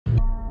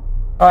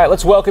All right,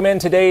 let's welcome in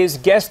today's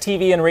guest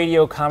TV and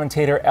radio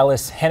commentator,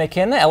 Ellis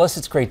Henican. Ellis,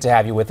 it's great to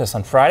have you with us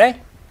on Friday.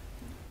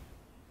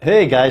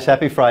 Hey, guys.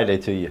 Happy Friday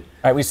to you. All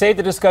right, we saved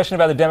the discussion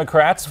about the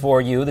Democrats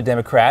for you, the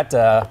Democrat,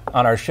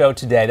 on our show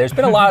today. There's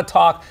been a lot of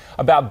talk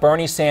about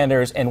Bernie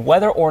Sanders and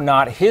whether or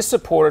not his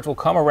supporters will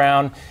come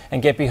around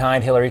and get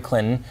behind Hillary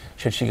Clinton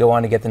should she go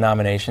on to get the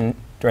nomination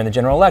during the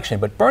general election.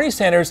 But Bernie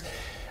Sanders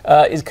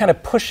is kind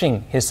of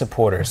pushing his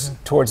supporters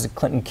towards the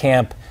Clinton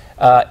camp.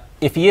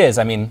 If he is,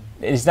 I mean,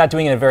 he's not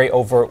doing it in a very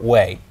overt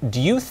way. Do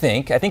you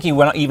think, I think he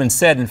even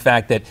said, in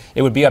fact, that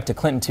it would be up to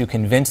Clinton to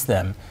convince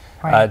them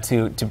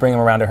to bring him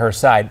around to her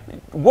side.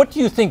 What do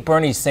you think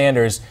Bernie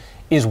Sanders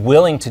is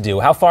willing to do?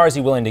 How far is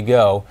he willing to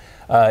go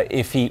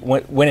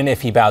when and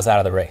if he bows out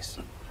of the race?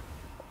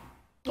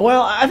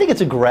 Well, I think it's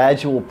a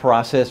gradual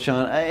process,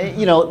 John.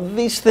 You know,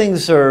 these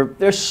things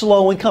they're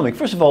slow in coming.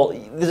 First of all,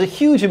 there's a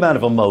huge amount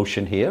of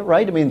emotion here,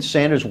 right? I mean,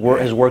 Sanders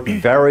has worked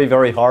very,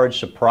 very hard,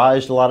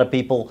 surprised a lot of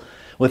people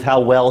with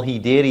how well he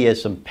did. He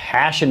has some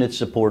passionate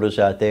supporters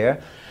out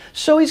there.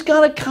 So he's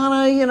got to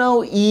kind of, you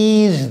know,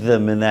 ease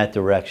them in that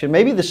direction.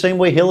 Maybe the same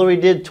way Hillary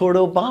did toward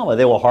Obama.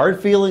 There were hard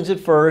feelings at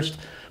first,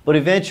 but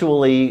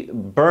eventually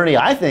Bernie,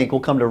 I think, will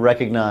come to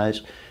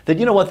recognize that,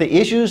 you know what, the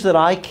issues that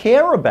I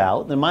care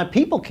about, that my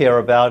people care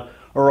about,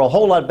 are a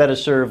whole lot better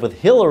served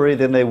with Hillary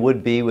than they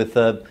would be with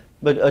a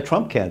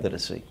Trump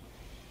candidacy.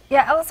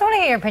 Yeah, I also want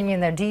to get your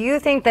opinion, though. Do you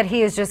think that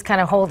he is just kind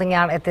of holding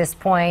out at this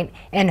point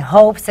in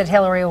hopes that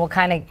Hillary will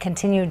kind of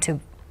continue to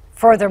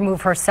further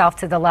move herself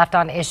to the left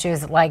on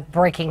issues like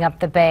breaking up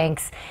the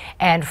banks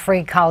and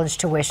free college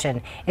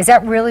tuition? Is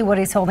that really what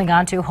he's holding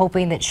on to,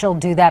 hoping that she'll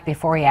do that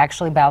before he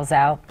actually bows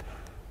out?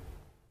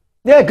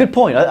 Yeah, good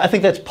point. I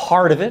think that's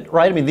part of it,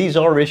 right? I mean, these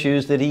are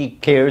issues that he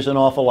cares an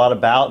awful lot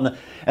about,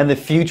 and the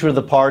future of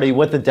the party,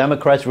 what the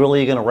Democrats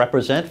really are going to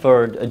represent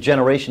for a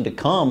generation to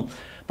come.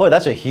 Boy,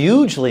 that's a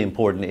hugely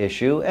important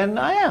issue, and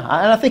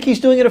I think he's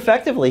doing it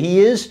effectively. He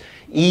is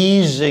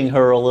easing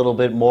her a little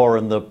bit more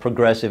in the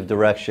progressive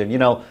direction. You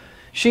know,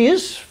 she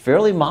is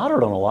fairly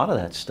moderate on a lot of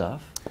that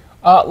stuff.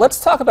 Let's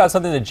talk about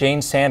something that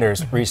Jane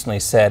Sanders recently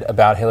said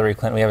about Hillary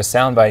Clinton. We have a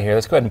soundbite here.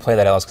 Let's go ahead and play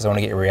that, Ellis, because I want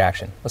to get your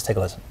reaction. Let's take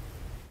a listen.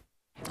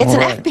 It's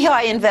an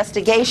FBI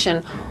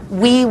investigation.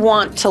 We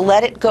want to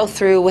let it go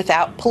through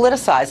without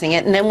politicizing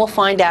it, and then we'll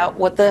find out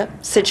what the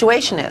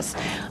situation is.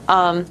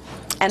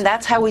 And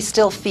that's how we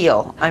still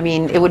feel. I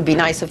mean, it would be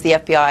nice if the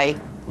FBI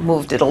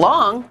moved it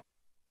along.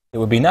 It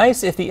would be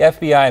nice if the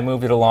FBI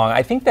moved it along.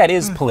 I think that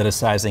is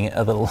politicizing it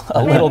a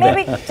little bit.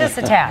 Maybe just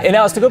a tad. And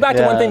Alice, to go back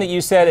to one thing that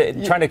you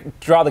said, trying to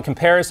draw the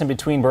comparison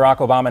between Barack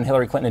Obama and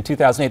Hillary Clinton in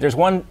 2008, there's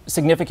one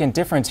significant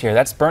difference here.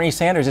 That's Bernie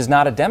Sanders is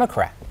not a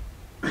Democrat.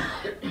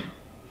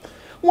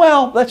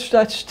 Well,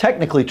 that's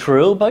technically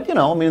true, but, you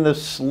know, I mean,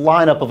 this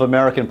lineup of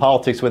American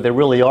politics where there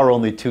really are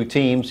only two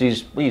teams,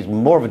 he's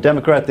more of a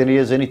Democrat than he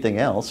is anything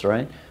else,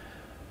 right?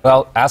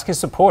 Well, ask his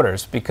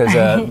supporters, because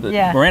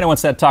Miranda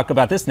wants to talk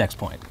about this next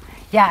point.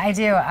 Yeah, I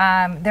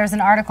do. There's an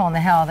article in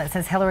The Hill that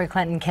says Hillary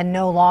Clinton can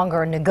no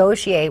longer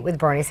negotiate with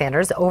Bernie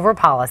Sanders over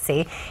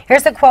policy.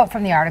 Here's a quote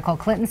from the article.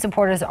 Clinton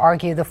supporters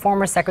argue the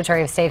former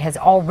Secretary of State has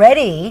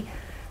already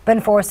been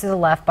forced to the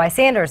left by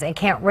Sanders and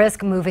can't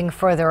risk moving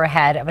further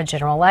ahead of a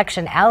general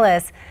election.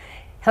 Ellis,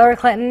 Hillary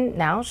Clinton,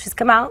 now she's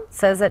come out,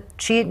 says that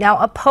she now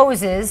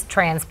opposes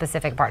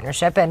Trans-Pacific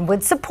Partnership and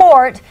would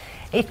support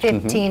a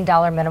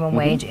 $15 minimum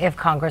wage if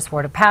Congress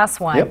were to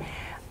pass one. Yep.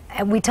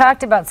 And we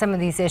talked about some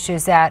of these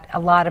issues that a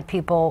lot of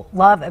people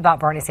love about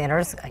Bernie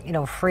Sanders, you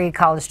know, free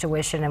college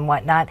tuition and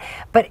whatnot.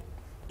 But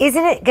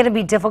isn't it going to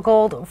be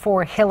difficult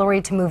for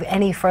Hillary to move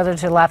any further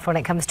to the left when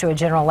it comes to a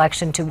general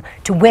election to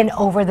win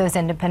over those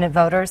independent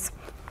voters?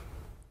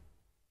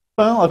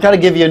 Well, I've got to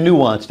give you a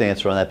nuanced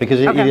answer on that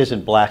because it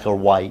isn't black or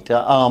white.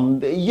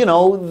 You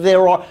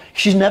know,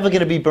 she's never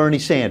going to be Bernie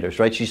Sanders,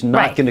 right? She's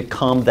not going to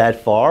come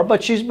that far,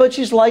 but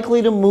she's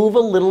likely to move a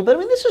little bit. I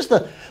mean, this is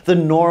the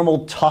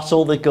normal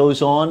tussle that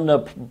goes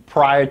on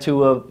prior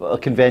to a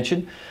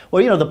convention.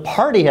 Well, you know, the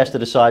party has to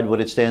decide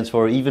what it stands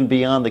for, even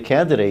beyond the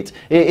candidates.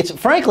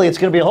 Frankly, it's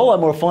going to be a whole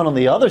lot more fun on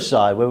the other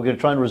side, where we're going to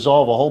try and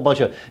resolve a whole bunch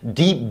of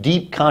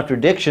deep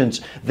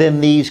contradictions than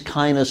these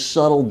kind of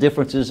subtle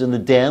differences in the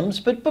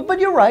Dems.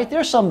 But you're right,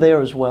 there's some there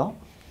as well.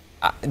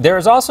 There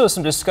is also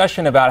some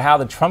discussion about how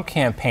the Trump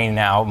campaign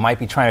now might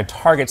be trying to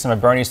target some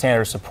of Bernie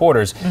Sanders'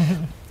 supporters.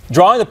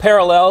 Drawing the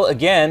parallel,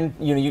 again,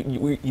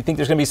 you think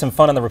there's going to be some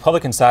fun on the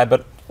Republican side,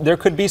 but there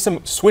could be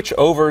some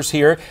switch-overs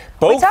here.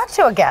 We talked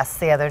to a guest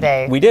the other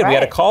day. We did. Right. We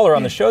had a caller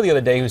on the show the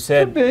other day who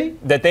said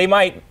that they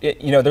might,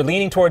 you know, they're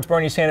leaning towards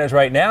Bernie Sanders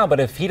right now, but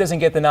if he doesn't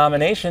get the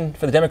nomination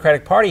for the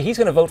Democratic Party, he's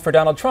going to vote for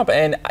Donald Trump.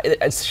 And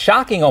it's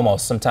shocking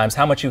almost sometimes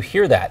how much you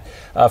hear that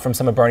from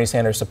some of Bernie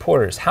Sanders'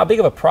 supporters. How big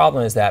of a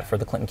problem is that for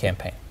the Clinton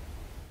campaign?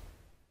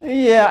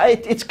 Yeah,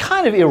 it's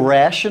kind of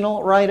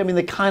irrational, right? I mean,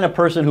 the kind of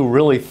person who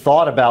really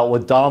thought about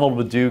what Donald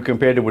would do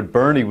compared to what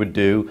Bernie would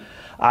do,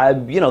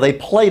 you know, they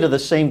play to the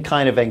same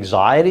kind of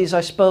anxieties,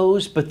 I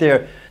suppose, but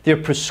their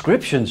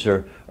prescriptions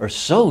are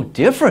so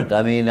different.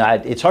 I mean,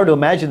 it's hard to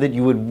imagine that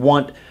you would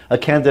want a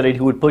candidate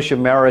who would push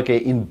America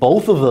in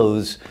both of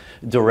those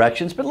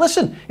directions. But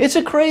listen, it's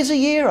a crazy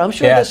year. I'm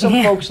sure Yeah. there's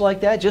some folks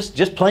like that,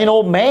 just plain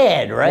old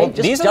mad, right? Well,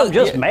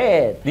 just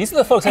mad. These are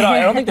the folks,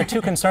 I don't think they're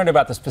too concerned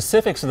about the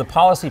specifics of the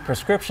policy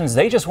prescriptions.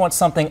 They just want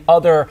something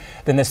other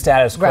than the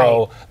status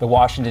quo, the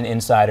Washington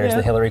insiders,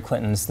 the Hillary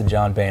Clintons, the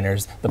John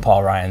Boehners, the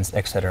Paul Ryans,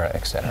 et cetera,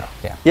 et cetera.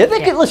 Yeah,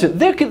 listen,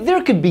 there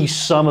could be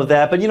some of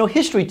that, but you know,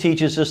 history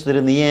teaches us that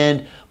in the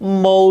end,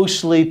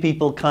 mostly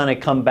people kind of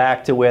come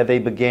back to where they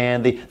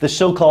began. The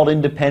so-called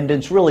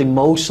independents really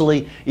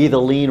mostly either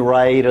lean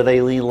right or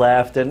they lean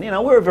left, and you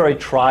know, we're a very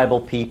tribal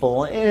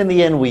people, and in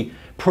the end, we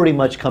pretty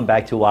much come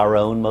back to our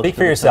own most Speak of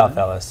for the yourself, time.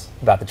 Ellis,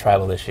 about the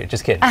tribal issue.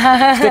 Just kidding.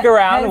 Stick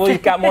around.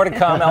 We've got more to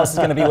come. Ellis is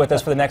going to be with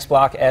us for the next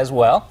block as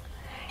well.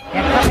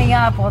 Yeah, coming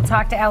up, we'll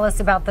talk to Ellis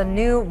about the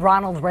new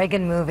Ronald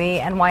Reagan movie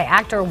and why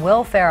actor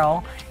Will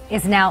Ferrell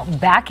is now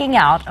backing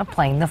out of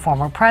playing the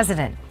former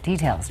president.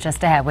 Details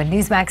just ahead when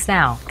Newsmax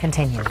Now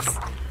continues.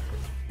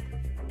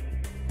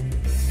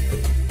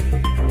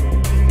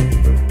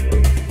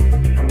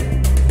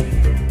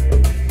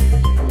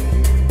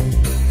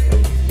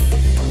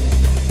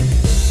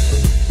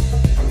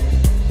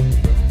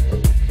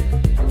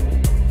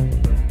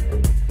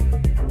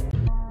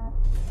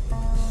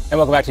 And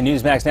welcome back to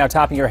Newsmax Now.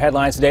 Topping your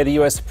headlines today, the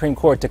U.S. Supreme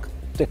Court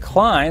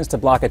declines to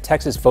block a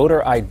Texas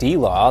voter ID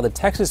law. The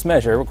Texas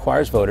measure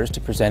requires voters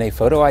to present a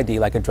photo ID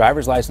like a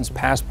driver's license,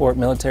 passport,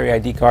 military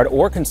ID card,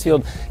 or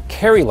concealed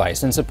carry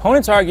license.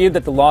 Opponents argued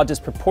that the law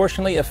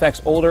disproportionately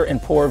affects older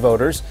and poor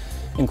voters,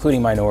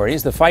 including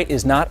minorities. The fight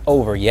is not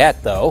over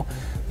yet, though.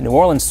 The New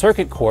Orleans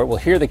Circuit Court will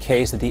hear the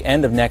case at the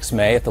end of next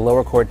May. If the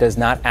lower court does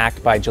not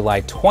act by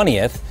July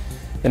 20th,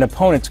 then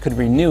opponents could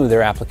renew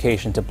their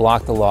application to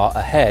block the law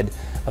ahead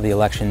of the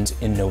elections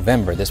in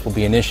November. This will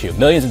be an issue.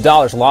 Millions of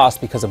dollars lost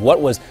because of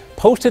what was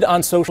posted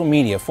on social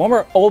media.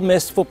 Former Ole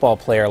Miss football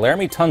player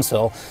Laremy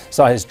Tunsil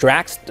saw his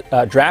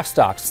draft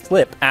stock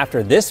slip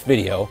after this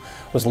video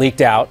was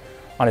leaked out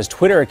on his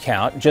Twitter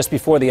account just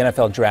before the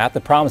NFL draft. The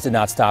problems did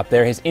not stop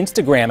there. His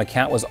Instagram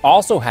account was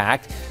also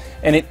hacked,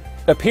 and it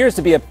appears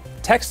to be a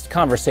text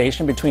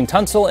conversation between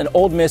Tunsil and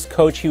Ole Miss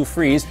coach Hugh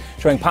Freeze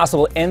showing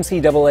possible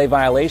NCAA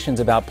violations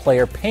about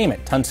player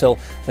payment. Tunsil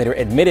later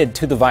admitted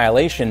to the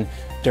violation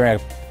during a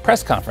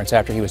press conference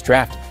after he was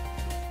drafted.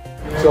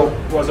 So,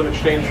 was it an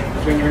exchange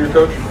between you and your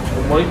coach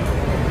for money?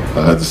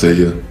 I have to say,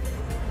 yeah.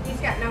 He's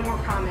got no more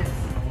comments.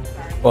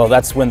 Sorry. Well,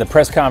 that's when the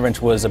press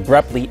conference was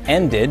abruptly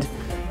ended.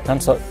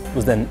 Tunsil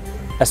was then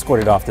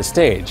escorted off the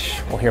stage.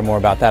 We'll hear more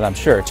about that, I'm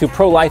sure. Two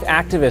pro-life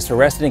activists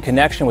arrested in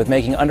connection with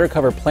making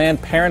undercover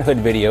Planned Parenthood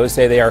videos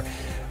say they are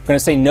going to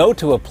say no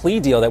to a plea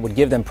deal that would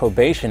give them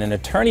probation. An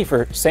attorney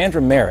for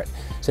Sandra Merritt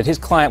said his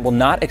client will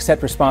not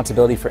accept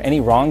responsibility for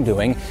any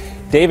wrongdoing.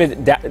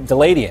 David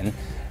Deladian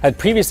had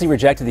previously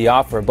rejected the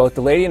offer. Both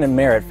Deladian and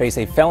Merritt face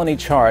a felony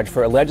charge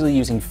for allegedly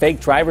using fake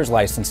driver's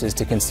licenses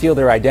to conceal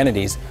their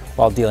identities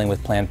while dealing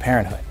with Planned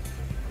Parenthood.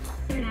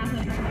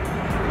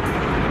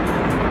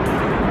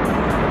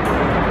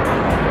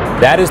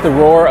 That is the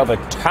roar of a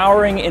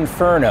towering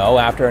inferno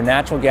after a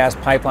natural gas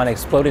pipeline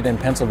exploded in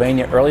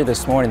Pennsylvania early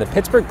this morning. The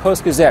Pittsburgh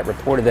Post-Gazette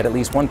reported that at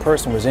least one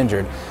person was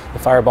injured. The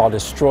fireball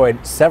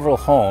destroyed several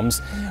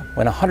homes,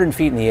 went 100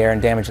 feet in the air,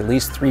 and damaged at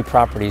least 3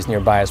 properties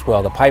nearby as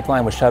well. The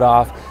pipeline was shut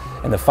off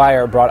and the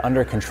fire brought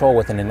under control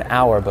within an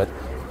hour, but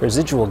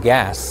residual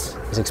gas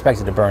is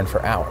expected to burn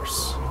for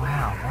hours.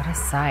 Wow, what a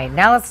sight.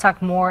 Now let's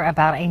talk more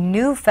about a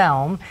new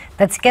film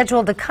that's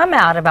scheduled to come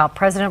out about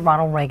President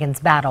Ronald Reagan's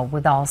battle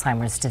with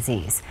Alzheimer's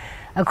disease.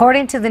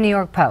 According to the New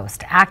York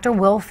Post, actor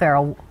Will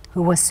Ferrell,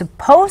 who was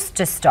supposed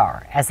to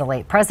star as the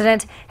late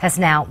president, has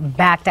now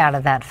backed out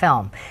of that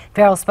film.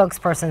 Ferrell's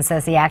spokesperson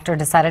says the actor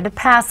decided to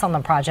pass on the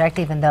project,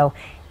 even though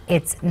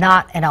it's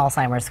not an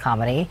Alzheimer's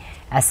comedy,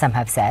 as some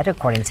have said.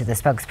 According to the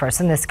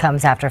spokesperson, this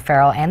comes after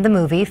Ferrell and the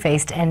movie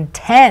faced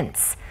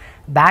intense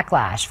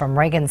backlash from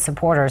Reagan's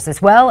supporters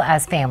as well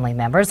as family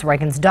members.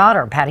 Reagan's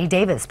daughter, Patty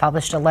Davis,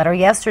 published a letter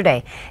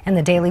yesterday in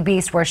the Daily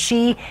Beast where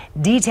she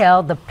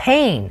detailed the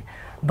pain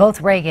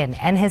both Reagan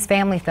and his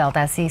family felt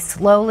as he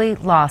slowly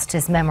lost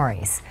his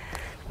memories.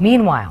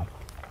 Meanwhile,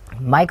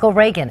 Michael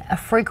Reagan, a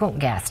frequent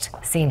guest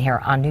seen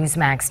here on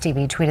Newsmax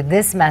TV, tweeted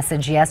this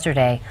message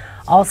yesterday: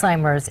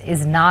 Alzheimer's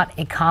is not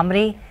a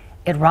comedy.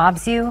 It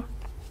robs you,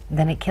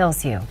 then it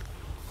kills you.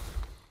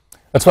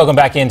 Let's welcome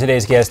back in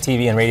today's guest,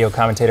 TV and radio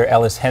commentator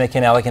Ellis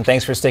Henican. Henican,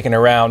 thanks for sticking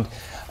around.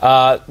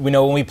 We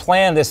know when we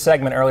planned this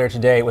segment earlier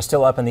today, it was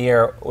still up in the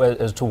air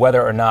as to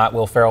whether or not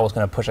Will Ferrell was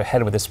going to push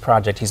ahead with this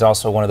project. He's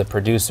also one of the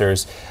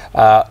producers.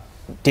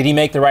 Did he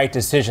make the right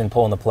decision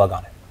pulling the plug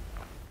on it?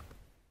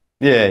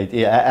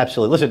 Yeah,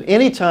 absolutely. Listen,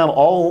 anytime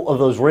all of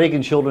those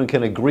Reagan children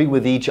can agree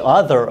with each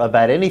other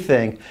about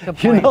anything,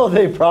 you know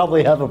they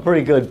probably have a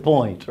pretty good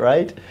point,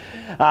 right?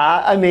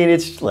 I mean,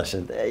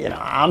 listen, you know,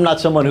 I'm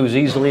not someone who's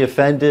easily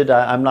offended.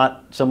 I'm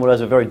not someone who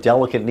has a very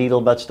delicate needle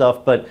about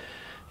stuff, but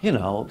you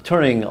know,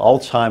 turning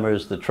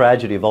Alzheimer's, the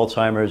tragedy of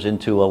Alzheimer's,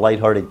 into a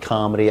lighthearted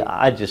comedy,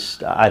 I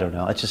don't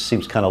know. It just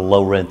seems kind of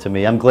low rent to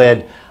me. I'm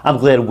glad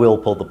Will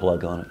pulled the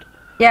plug on it.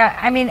 Yeah,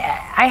 I mean,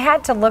 I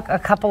had to look a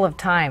couple of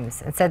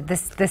times and said,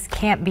 this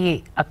can't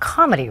be a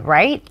comedy,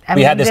 right?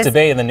 We had this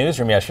debate in the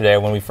newsroom yesterday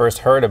when we first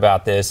heard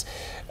about this.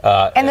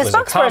 And it was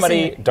a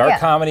comedy, dark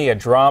comedy, a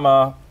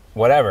drama,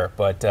 whatever,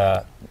 but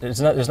there's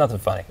nothing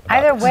funny about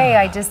either this. way,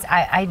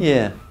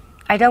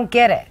 I don't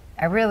get it.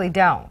 I really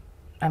don't.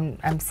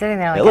 I'm sitting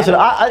there like, yeah, listen,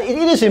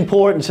 it is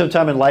important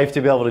sometime in life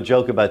to be able to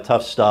joke about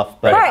tough stuff,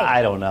 but right.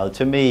 I don't know.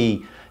 To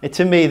me,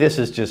 this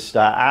is just,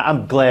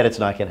 I'm glad it's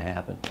not going to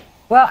happen.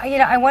 Well, you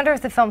know, I wonder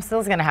if the film still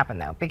is going to happen,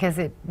 though, because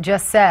it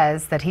just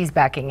says that he's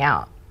backing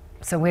out.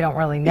 So we don't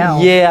really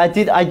know. Yeah,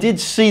 I did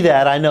see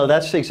that. I know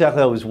that's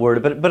exactly how it was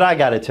worded. But I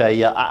got to tell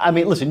you, I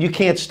mean, listen, you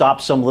can't stop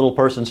some little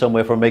person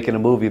somewhere from making a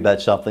movie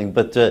about something.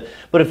 But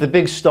if the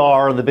big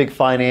star and the big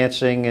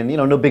financing and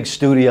no big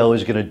studio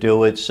is going to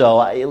do it,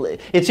 so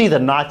it's either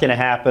not going to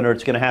happen or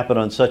it's going to happen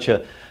on such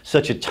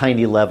a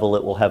tiny level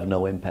it will have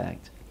no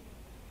impact.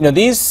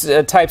 These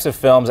types of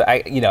films,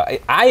 I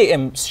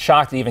am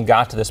shocked it even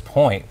got to this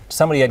point.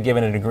 Somebody had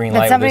given it a green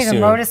light. That somebody even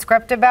wrote a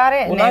script about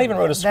it? Well, not even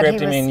wrote a script.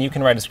 I mean, you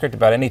can write a script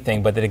about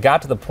anything, but that it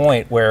got to the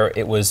point where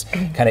it was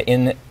kind of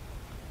in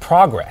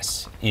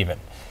progress, even.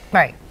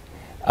 Right.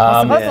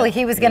 Well, supposedly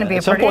he was going to be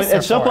a producer.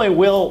 At some point,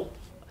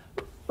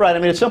 right, I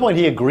mean, at some point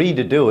he agreed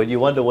to do it.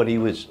 You wonder what he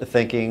was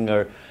thinking,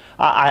 or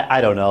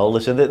I don't know.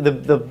 Listen,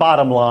 the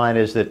bottom line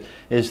is that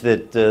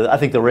I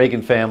think the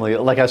Reagan family,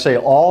 like I say,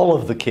 all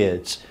of the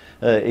kids,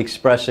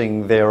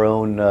 expressing their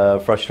own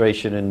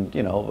frustration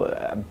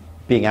and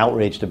being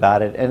outraged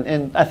about it,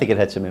 and I think it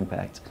had some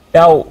impact.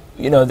 Now,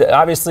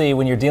 obviously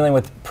when you're dealing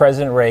with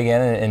President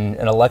Reagan in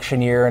an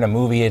election year and a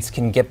movie, it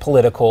can get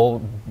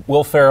political.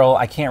 Will Ferrell,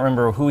 I can't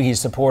remember who he's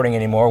supporting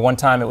anymore. One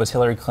time it was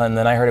Hillary Clinton,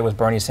 then I heard it was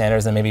Bernie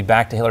Sanders, then maybe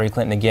back to Hillary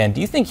Clinton again.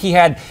 Do you think he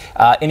had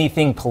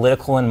anything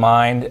political in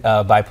mind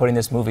by putting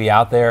this movie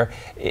out there,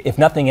 if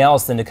nothing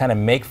else than to kind of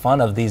make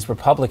fun of these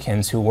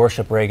Republicans who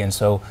worship Reagan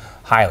so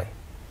highly?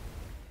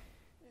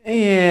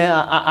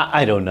 Yeah,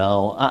 I don't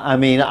know. I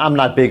mean, I'm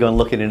not big on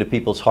looking into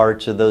people's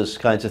hearts or those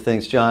kinds of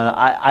things, John.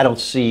 I don't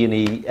see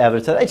any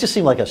evidence. It just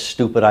seemed like a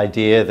stupid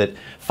idea that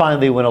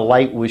finally when a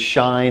light was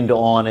shined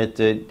on it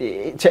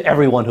to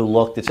everyone who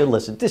looked, it said,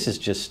 listen, this is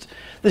just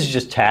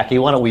tacky.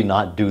 Why don't we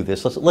not do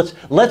this?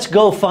 Let's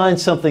go find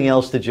something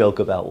else to joke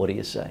about. What do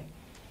you say?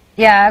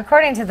 Yeah,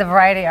 according to the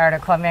Variety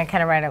article, I mean, I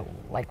kind of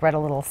read a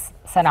little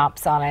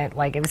synopsis on it.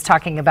 Like, it was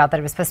talking about that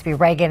it was supposed to be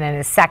Reagan in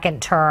his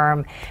second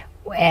term.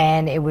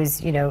 And it was,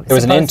 it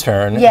was an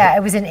intern. Yeah,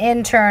 it was an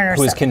intern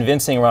who was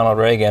convincing Ronald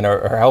Reagan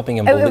or helping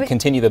him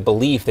continue the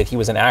belief that he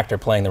was an actor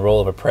playing the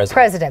role of a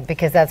president.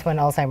 Because that's when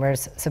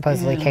Alzheimer's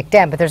supposedly kicked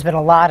in. But there's been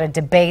a lot of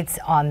debates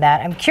on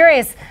that. I'm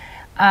curious,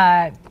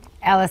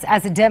 Ellis,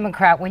 as a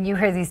Democrat, when you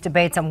hear these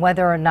debates on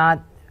whether or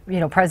not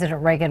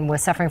President Reagan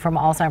was suffering from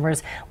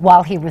Alzheimer's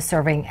while he was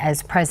serving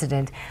as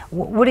president,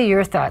 what are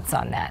your thoughts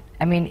on that?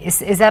 I mean,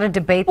 is that a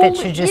debate that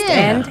should just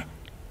end?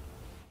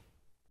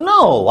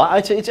 No,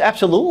 it's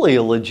absolutely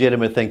a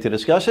legitimate thing to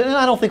discuss, and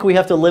I don't think we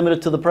have to limit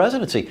it to the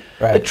presidency.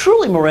 Right.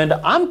 Truly, Miranda,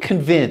 I'm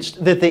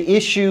convinced that the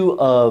issue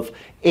of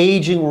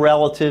aging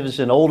relatives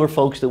and older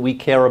folks that we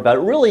care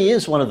about really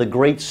is one of the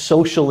great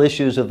social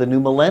isses of the new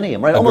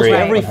millennium, right? Almost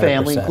every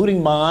family, 100%.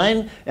 Including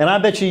mine, and I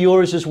bet you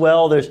yours as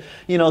well. There's,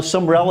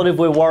 some relative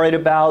we're worried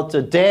about.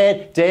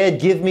 Dad,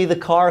 give me the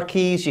car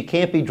keys. You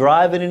can't be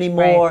driving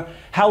anymore. Right.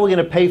 How are we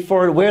going to pay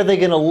for it? Where are they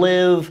going to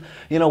live?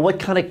 What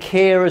kind of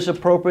care is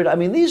appropriate? I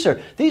mean, these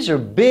are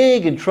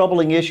big and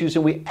troubling issues,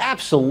 and we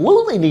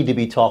absolutely need to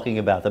be talking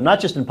about them, not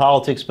just in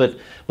politics, but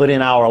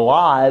in our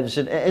lives.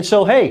 And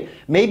so, hey,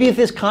 maybe if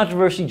this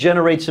controversy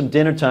generates some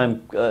dinner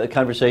time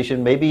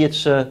conversation, maybe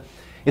it's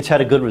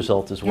had a good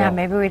result as well. Yeah,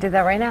 maybe we did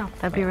that right now.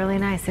 That'd be really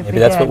nice if maybe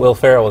that's what Will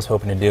Ferrell was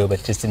hoping to do,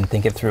 but just didn't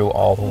think it through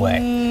all the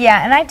way.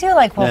 Yeah, and I do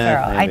like Will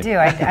Ferrell. Maybe.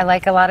 I do. I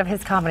like a lot of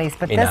his comedies,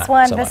 but this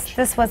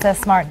was a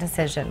smart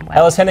decision. Well,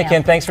 Ellis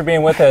Henican, thanks for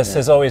being with us.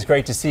 As always,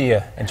 great to see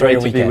you. Enjoy your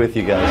weekend. Great to be with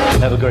you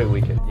guys. Have a great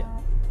weekend. Yeah.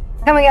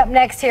 Coming up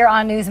next here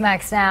on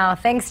Newsmax Now,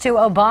 thanks to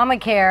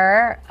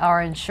Obamacare,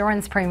 our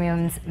insurance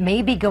premiums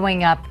may be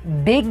going up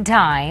big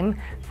time.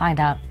 Find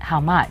out how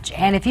much.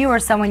 And if you or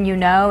someone you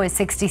know is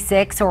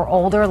 66 or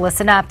older,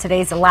 listen up.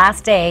 Today's the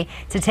last day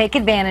to take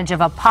advantage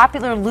of a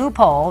popular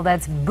loophole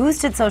that's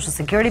boosted Social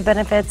Security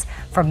benefits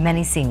for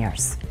many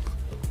seniors.